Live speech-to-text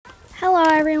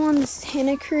everyone, this is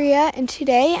Hannah Korea, and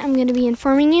today I'm going to be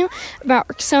informing you about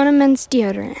Rexona Men's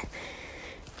Deodorant.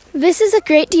 This is a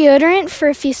great deodorant for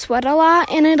if you sweat a lot,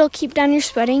 and it'll keep down your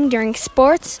sweating during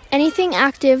sports, anything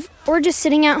active, or just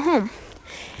sitting at home.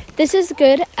 This is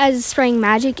good as spraying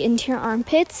magic into your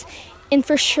armpits, and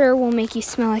for sure will make you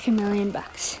smell like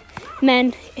 $1,000,000.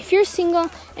 Men, if you're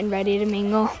single and ready to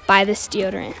mingle, buy this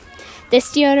deodorant. This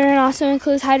deodorant also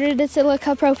includes hydrated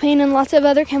silica, propane, and lots of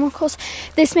other chemicals.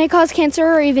 This may cause cancer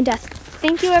or even death.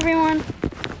 Thank you, everyone.